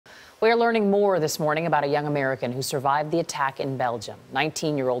We're learning more this morning about a young American who survived the attack in Belgium.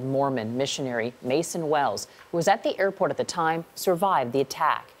 19-year-old Mormon missionary Mason Wells, who was at the airport at the time, survived the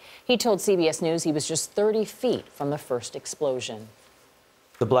attack. He told CBS News he was just 30 feet from the first explosion.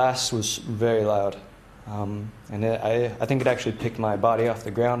 The blast was very loud, and I think it actually picked my body off the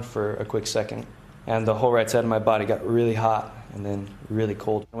ground for a quick second. And the whole right side of my body got really hot and then really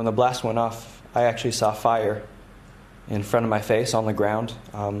cold. When the blast went off, I actually saw fire in front of my face on the ground.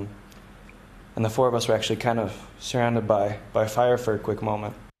 And the four of us were actually kind of surrounded by fire for a quick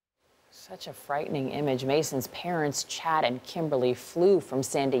moment. Such a frightening image. Mason's parents, Chad and Kimberly, flew from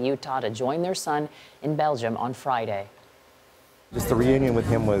Sandy, Utah to join their son in Belgium on Friday. Just the reunion with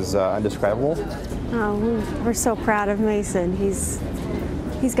him was indescribable. Oh, we're so proud of Mason. He's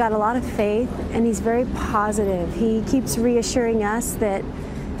got a lot of faith and he's very positive. He keeps reassuring us that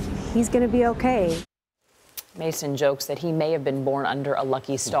he's going to be okay. Mason jokes that he may have been born under a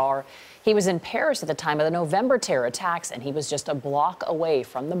lucky star. He was in Paris at the time of the November terror attacks, and he was just a block away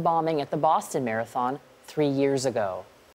from the bombing at the Boston Marathon 3 years ago.